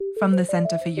From the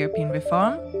Center for European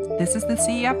Reform, this is the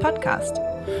CER podcast.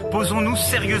 Posons-nous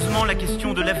sérieusement la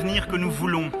question de l'avenir que nous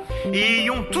voulons et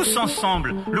ayons tous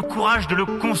ensemble le courage de le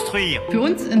construire. Für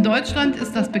uns in Deutschland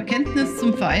ist das Bekenntnis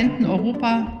zum vereinten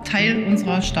Europa Teil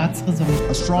unserer Staatsräson.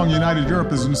 A strong united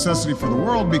Europe is a necessity for the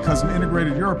world because an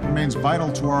integrated Europe remains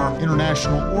vital to our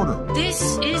international order.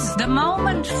 This is the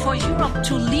moment for Europe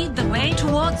to lead the way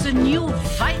towards a new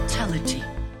vitality.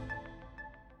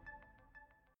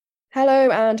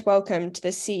 Hello and welcome to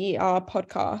the CER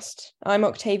podcast. I'm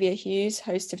Octavia Hughes,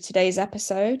 host of today's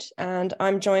episode, and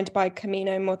I'm joined by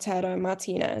Camino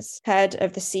Mortera-Martínez, head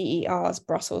of the CER's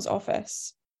Brussels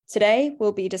office. Today,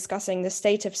 we'll be discussing the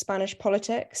state of Spanish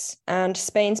politics and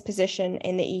Spain's position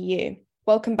in the EU.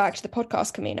 Welcome back to the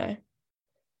podcast, Camino.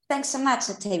 Thanks so much,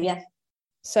 Octavia.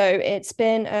 So it's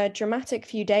been a dramatic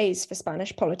few days for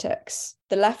Spanish politics.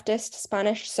 The leftist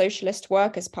Spanish Socialist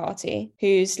Workers' Party,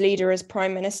 whose leader is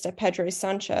Prime Minister Pedro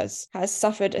Sánchez, has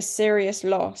suffered a serious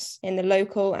loss in the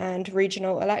local and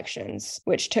regional elections,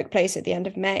 which took place at the end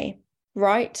of May.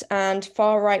 Right and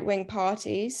far right-wing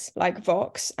parties like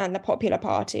Vox and the Popular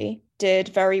Party did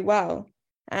very well.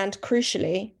 And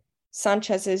crucially,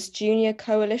 Sánchez's junior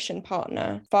coalition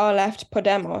partner, far-left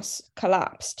Podemos,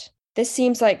 collapsed. This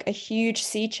seems like a huge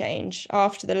sea change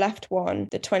after the left won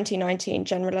the 2019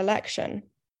 general election.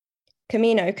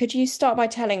 Camino, could you start by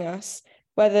telling us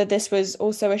whether this was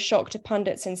also a shock to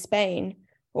pundits in Spain,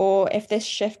 or if this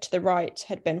shift to the right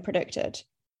had been predicted?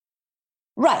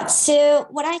 Right. So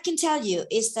what I can tell you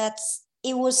is that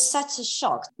it was such a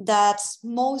shock that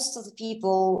most of the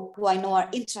people who I know are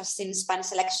interested in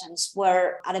Spanish elections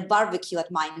were at a barbecue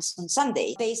at mine on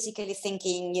Sunday, basically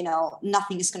thinking,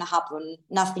 nothing is going to happen,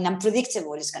 nothing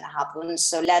unpredictable is going to happen.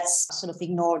 So let's sort of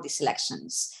ignore these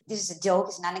elections. This is a joke,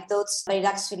 it's an anecdote, but it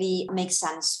actually makes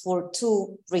sense for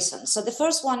two reasons. So the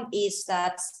first one is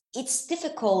that it's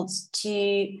difficult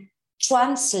to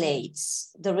translate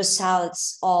the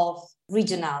results of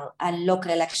regional and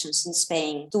local elections in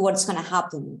Spain to what's going to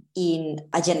happen in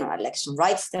a general election,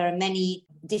 right? There are many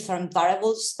different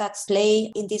variables that play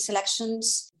in these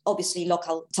elections. Obviously,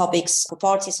 local topics for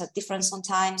parties are different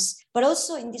sometimes, but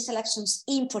also in these elections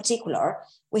in particular,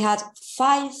 we had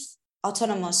 5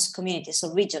 autonomous communities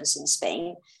or regions in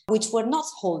Spain which were not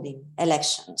holding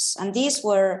elections. And these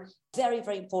were very,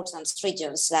 very important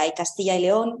regions like Castilla y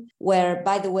León, where,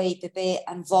 by the way, PP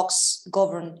and Vox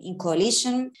govern in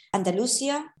coalition,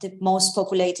 Andalusia, the most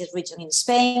populated region in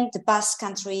Spain, the Basque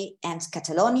Country and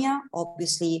Catalonia,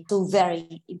 obviously 2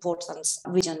 very important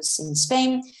regions in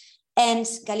Spain, and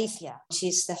Galicia, which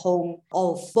is the home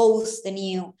of both the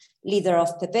new leader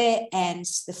of PP and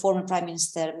the former Prime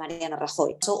Minister Mariano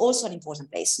Rajoy. So also an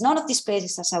important place. None of these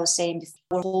places, as I was saying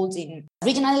before, were holding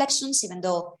regional elections, even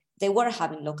though they were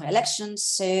having local elections.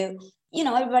 So,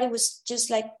 everybody was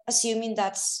just assuming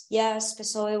that, yes,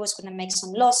 PSOE was going to make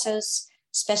some losses,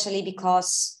 especially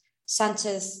because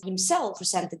Sánchez himself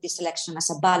presented this election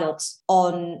as a ballot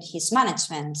on his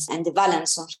management and the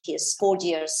balance on his 4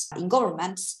 years in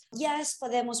government. Yes,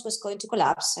 Podemos was going to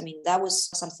collapse. I mean, that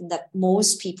was something that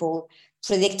most people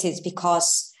predicted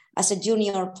because as a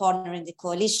junior partner in the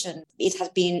coalition, it has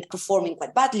been performing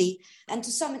quite badly. And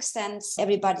to some extent,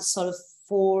 everybody sort of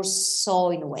foresaw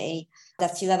in a way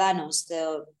that Ciudadanos,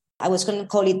 I was going to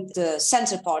call it the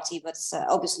center party, but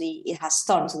obviously it has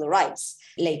turned to the right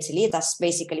lately. That's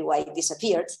basically why it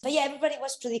disappeared. But yeah, everybody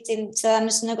was predicting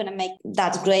Ciudadanos not going to make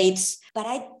that great. But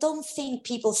I don't think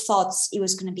people thought it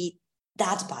was going to be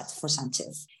that bad for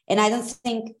Sánchez. And I don't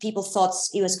think people thought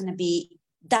it was going to be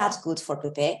that good for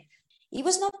PP. It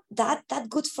was not that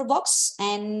good for Vox,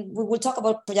 and we will talk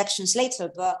about projections later,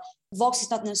 but Vox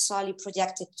is not necessarily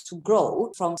projected to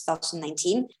grow from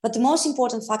 2019. But the most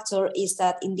important factor is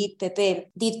that indeed PP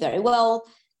did very well,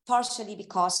 partially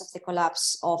because of the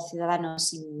collapse of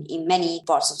Ciudadanos in many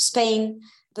parts of Spain,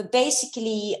 but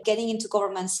basically getting into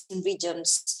governments in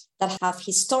regions that have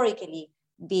historically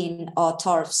been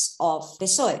turfs of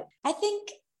PSOE. I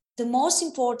think the most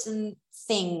important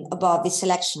thing about these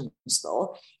elections,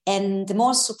 though, and the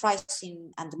most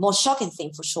surprising and the most shocking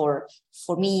thing for sure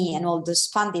for me and all those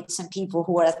pundits and people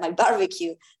who were at my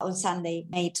barbecue on Sunday,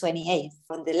 May 28th,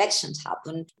 when the elections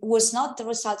happened, was not the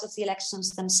results of the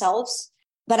elections themselves,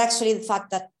 but actually the fact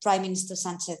that Prime Minister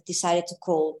Sánchez decided to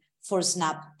call for a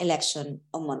snap election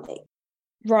on Monday.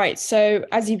 Right, so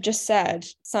as you've just said,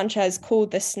 Sánchez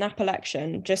called this snap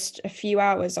election just a few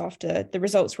hours after the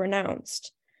results were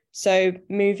announced. So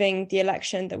moving the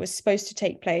election that was supposed to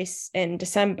take place in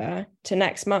December to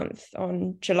next month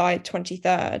on July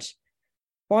 23rd.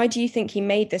 Why do you think he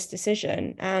made this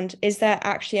decision? And is there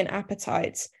actually an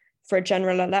appetite for a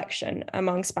general election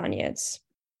among Spaniards?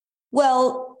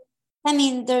 Well, I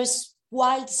mean, there's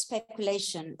wild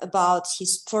speculation about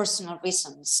his personal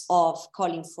reasons of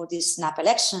calling for this snap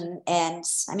election. And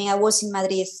I mean, I was in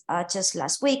Madrid just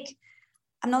last week.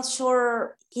 I'm not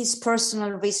sure his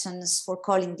personal reasons for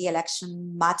calling the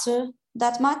election matter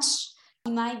that much.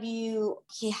 In my view,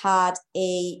 he had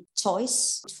a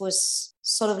choice. It was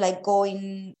sort of like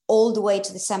going all the way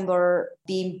to December,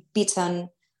 being beaten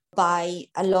by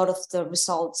a lot of the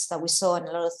results that we saw and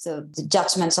a lot of the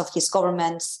judgments of his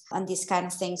government and these kind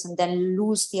of things, and then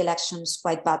lose the elections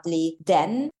quite badly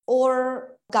then,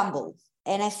 or gamble.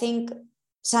 And I think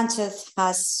Sánchez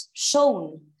has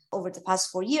shown over the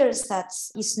past 4 years that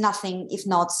he's nothing if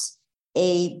not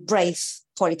a brave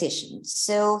politician.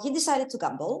 So he decided to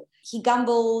gamble. He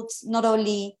gambled not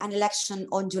only an election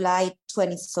on July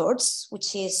 23rd,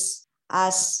 which is,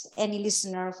 as any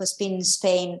listener who's been in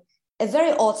Spain, a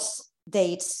very odd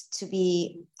date to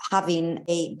be having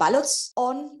a ballot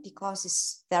on, because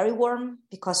it's very warm,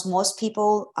 because most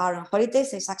people are on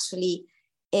holidays. There's actually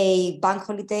a bank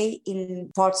holiday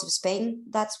in parts of Spain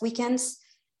that weekend.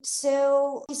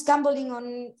 So he's gambling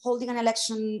on holding an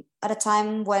election at a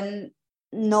time when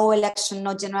no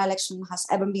general election has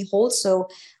ever been held. So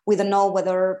we don't know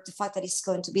whether the fact that it's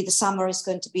going to be the summer is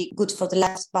going to be good for the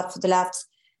left, bad for the left,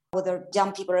 whether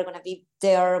young people are going to be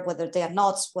there, whether they are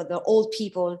not, whether old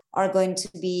people are going to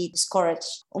be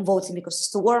discouraged on voting because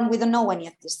it's too warm. We don't know any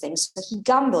of these things. So he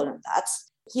gambled on that.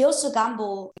 He also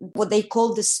gambled what they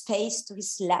call the space to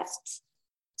his left.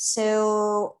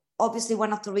 So obviously,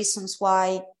 one of the reasons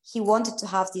why he wanted to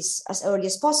have this as early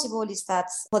as possible is that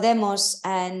Podemos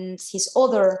and his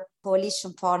other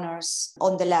coalition partners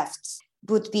on the left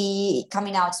would be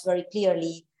coming out very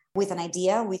clearly with an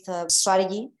idea, with a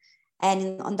strategy.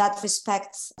 And on that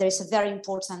respect, there is a very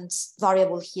important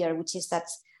variable here, which is that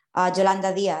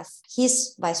Yolanda Díaz,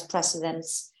 his vice president,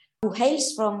 who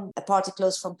hails from a party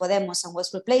close from Podemos and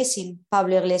was replacing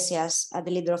Pablo Iglesias,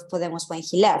 the leader of Podemos, when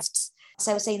he left. As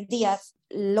I was saying, Díaz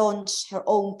launched her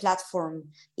own platform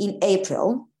in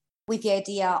April with the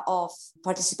idea of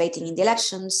participating in the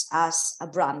elections as a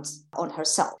brand on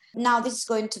herself. Now, this is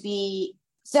going to be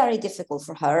very difficult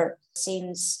for her,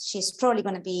 since she's probably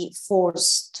going to be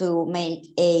forced to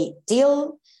make a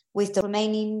deal with the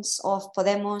remainings of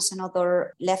Podemos and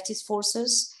other leftist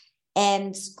forces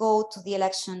and go to the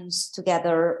elections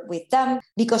together with them,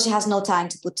 because she has no time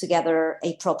to put together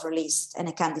a proper list and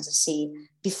a candidacy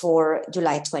before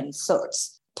July 23rd.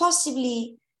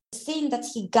 Possibly the thing that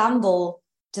he gambled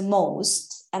the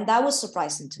most, and that was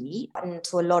surprising to me and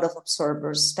to a lot of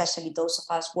observers, especially those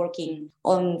of us working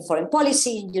on foreign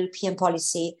policy and European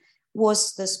policy,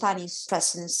 was the Spanish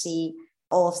presidency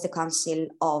of the Council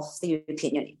of the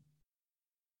European Union.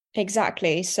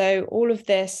 Exactly. So all of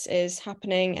this is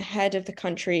happening ahead of the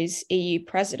country's EU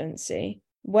presidency.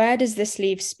 Where does this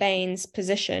leave Spain's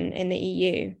position in the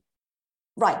EU?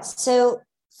 Right. So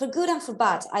for good and for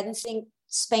bad, I don't think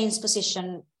Spain's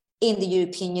position in the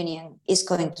European Union is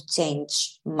going to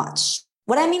change much.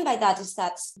 What I mean by that is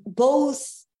that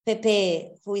both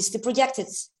PP, who is the projected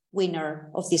winner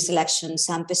of these elections,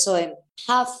 and PSOE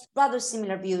have rather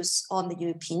similar views on the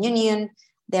European Union.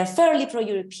 They're fairly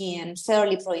pro-European,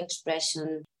 fairly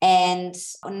pro-integration, and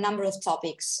on a number of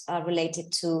topics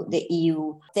related to the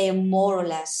EU, they are more or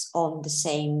less on the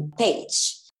same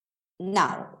page.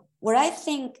 Now, where I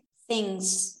think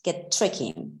things get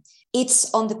tricky,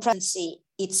 it's on the presidency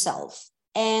itself.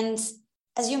 And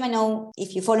as you may know,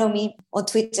 if you follow me on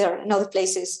Twitter and other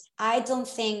places, I don't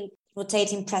think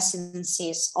rotating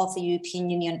presidencies of the European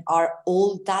Union are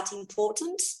all that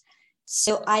important.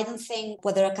 So I don't think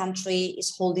whether a country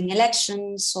is holding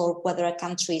elections or whether a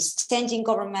country is changing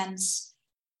governments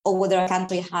or whether a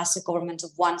country has a government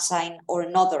of one sign or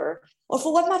another, or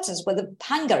for what matters, whether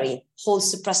Hungary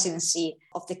holds the presidency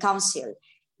of the Council,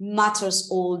 matters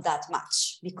all that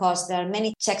much, because there are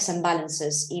many checks and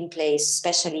balances in place,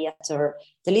 especially after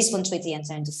the Lisbon Treaty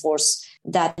entered into force,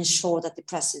 that ensure that the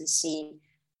presidency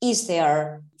is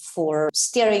there for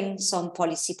steering some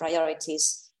policy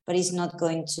priorities, but is not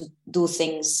going to do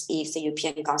things if the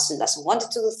European Council doesn't want it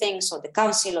to do things, or the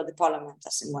Council or the Parliament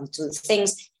doesn't want to do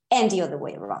things, and the other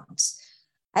way around.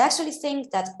 I actually think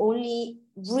that only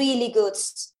really good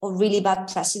or really bad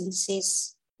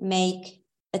presidencies make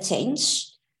a change,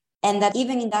 and that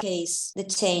even in that case, the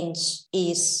change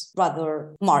is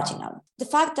rather marginal. The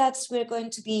fact that we're going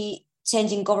to be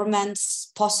changing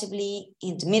governments possibly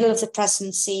in the middle of the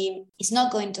presidency is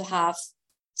not going to have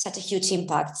such a huge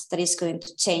impact that is going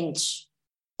to change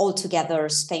altogether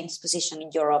Spain's position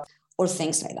in Europe or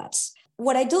things like that.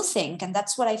 What I do think, and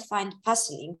that's what I find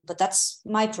puzzling, but that's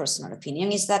my personal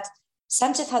opinion, is that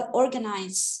Sánchez had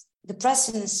organized the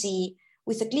presidency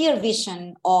with a clear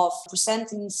vision of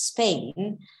presenting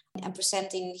Spain and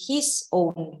presenting his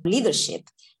own leadership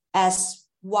as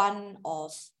one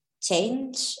of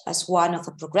change, as one of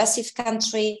a progressive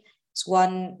country, as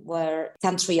one where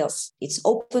country of it's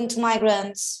open to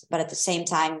migrants, but at the same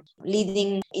time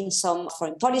leading in some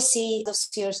foreign policy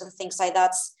dossiers and things like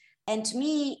that. And to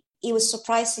me, it was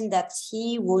surprising that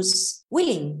he was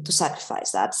willing to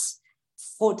sacrifice that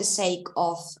for the sake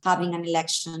of having an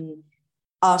election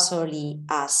as early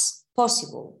as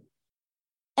possible.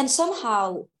 And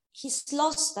somehow he's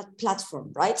lost that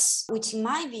platform, right? Which in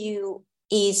my view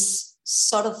is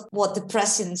sort of what the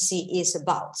presidency is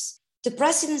about. The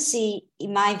presidency,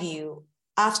 in my view,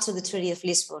 after the Treaty of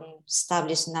Lisbon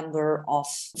established a number of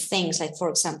things, like, for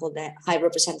example, the High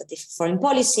Representative for Foreign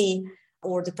Policy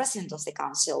or the President of the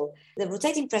Council. The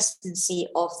rotating presidency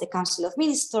of the Council of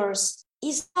Ministers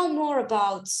is now more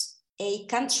about a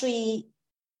country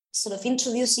sort of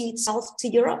introducing itself to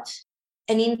Europe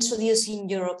and introducing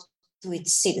Europe to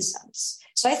its citizens.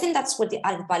 So I think that's what the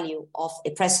added value of a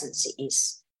presidency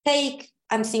is.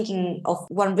 I'm thinking of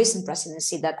one recent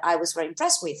presidency that I was very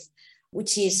impressed with,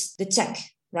 which is the Czech,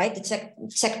 right? The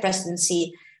Czech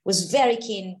presidency was very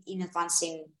keen in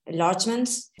advancing enlargement.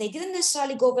 They didn't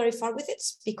necessarily go very far with it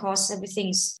because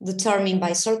everything's determined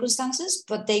by circumstances,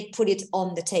 but they put it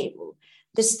on the table.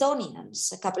 The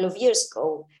Estonians, a couple of years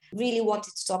ago, really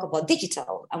wanted to talk about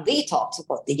digital, and we talked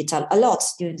about digital a lot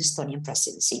during the Estonian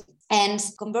presidency. And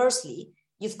conversely,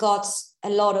 you've got a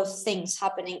lot of things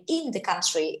happening in the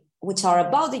country which are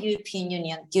about the European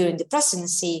Union during the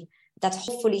presidency that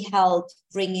hopefully help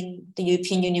bringing the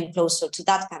European Union closer to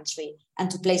that country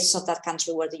and to places of that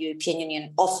country where the European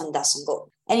Union often doesn't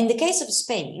go. And in the case of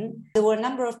Spain, there were a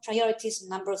number of priorities, a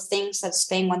number of things that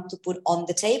Spain wanted to put on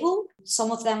the table. Some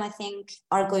of them, I think,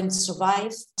 are going to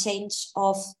survive change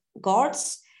of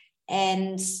guards.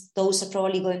 And those are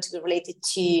probably going to be related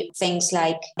to things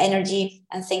like energy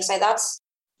and things like that.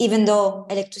 Even though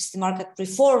electricity market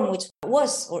reform, which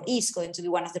was or is going to be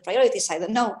one of the priorities, I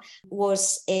don't know,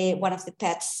 was one of the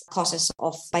pet causes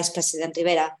of Vice President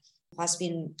Rivera, who has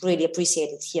been really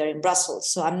appreciated here in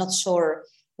Brussels. So I'm not sure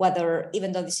whether,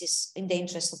 even though this is in the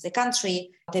interest of the country,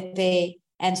 PP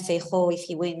and Feijóo, if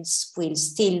he wins, will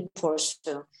still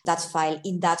pursue that file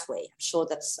in that way. I'm sure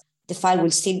that the file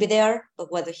will still be there,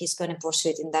 but whether he's going to pursue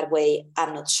it in that way,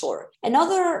 I'm not sure.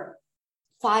 Another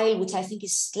file which I think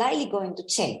is slightly going to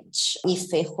change if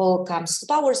Feijóo comes to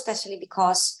power, especially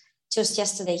because just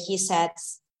yesterday he said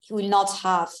he will not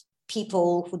have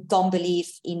people who don't believe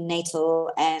in NATO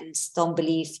and don't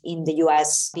believe in the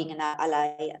US being an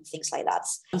ally and things like that.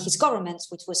 In his government,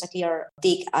 which was a clear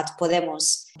dig at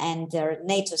Podemos and their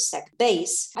NATO sec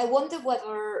base, I wonder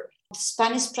whether the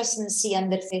Spanish presidency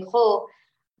under Feijóo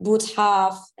would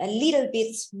have a little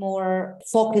bit more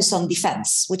focus on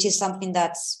defense, which is something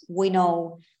that we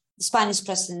know the Spanish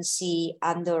presidency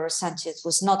under Sánchez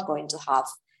was not going to have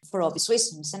for obvious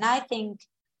reasons. And I think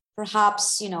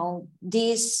perhaps,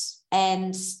 this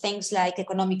and things like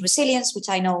economic resilience, which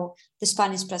I know the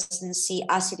Spanish presidency,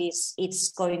 as it is,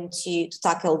 it's going to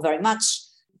tackle very much,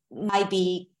 might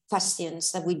be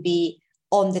questions that would be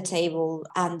on the table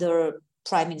under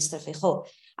Prime Minister Feijóo.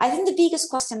 I think the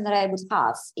biggest question that I would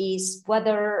have is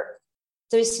whether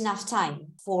there is enough time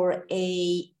for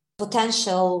a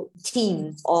potential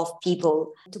team of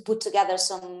people to put together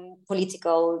some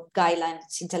political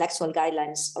guidelines, intellectual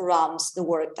guidelines around the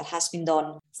work that has been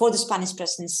done for the Spanish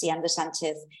presidency under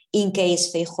Sánchez in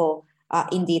case Feijóo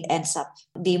indeed ends up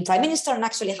being prime minister and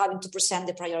actually having to present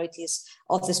the priorities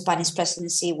of the Spanish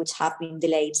presidency, which have been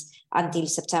delayed until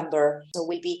September. So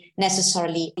will be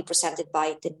necessarily be presented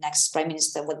by the next prime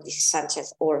minister, whether this is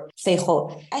Sánchez or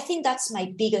Feijóo. I think that's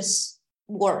my biggest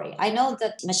worry. I know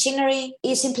that machinery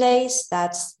is in place,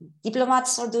 that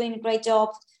diplomats are doing a great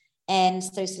job, and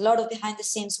there's a lot of behind the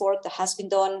scenes work that has been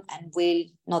done and will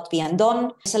not be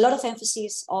undone. There's a lot of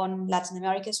emphasis on Latin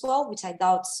America as well, which I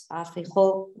doubt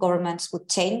Feijóo governments would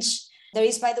change. There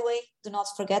is, by the way, do not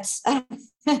forget,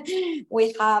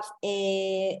 we have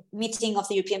a meeting of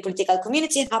the European Political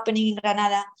Community happening in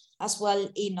Granada as well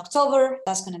in October.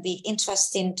 That's going to be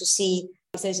interesting to see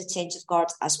if there's a change of guard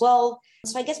as well.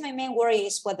 So I guess my main worry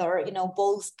is whether,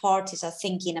 both parties are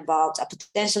thinking about a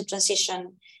potential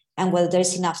transition and whether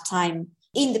there's enough time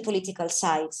in the political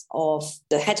side of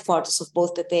the headquarters of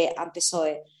both PP and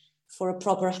PSOE for a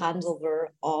proper handover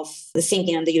of the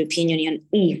thinking on the European Union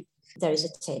if there is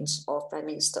a change of Prime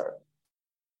Minister.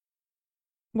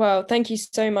 Well, thank you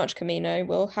so much, Camino.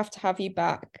 We'll have to have you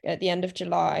back at the end of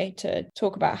July to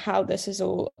talk about how this has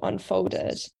all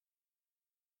unfolded.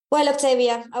 Well,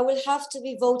 Octavia, I will have to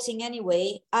be voting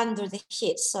anyway under the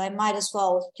heat, so I might as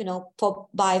well, pop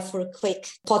by for a quick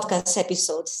podcast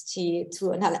episode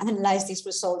to analyze these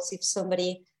results if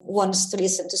somebody wants to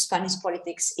listen to Spanish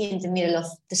politics in the middle of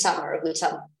the summer, which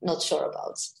I'm not sure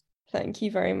about. Thank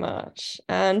you very much.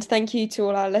 And thank you to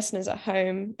all our listeners at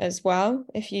home as well.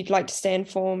 If you'd like to stay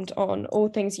informed on all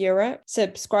things Europe,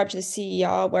 subscribe to the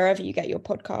CER wherever you get your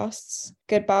podcasts.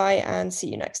 Goodbye and see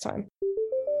you next time.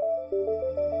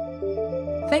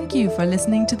 Thank you for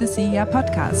listening to the CER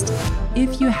podcast.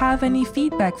 If you have any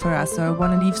feedback for us or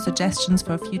want to leave suggestions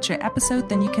for a future episode,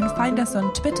 then you can find us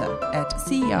on Twitter at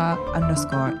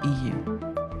CER_EU.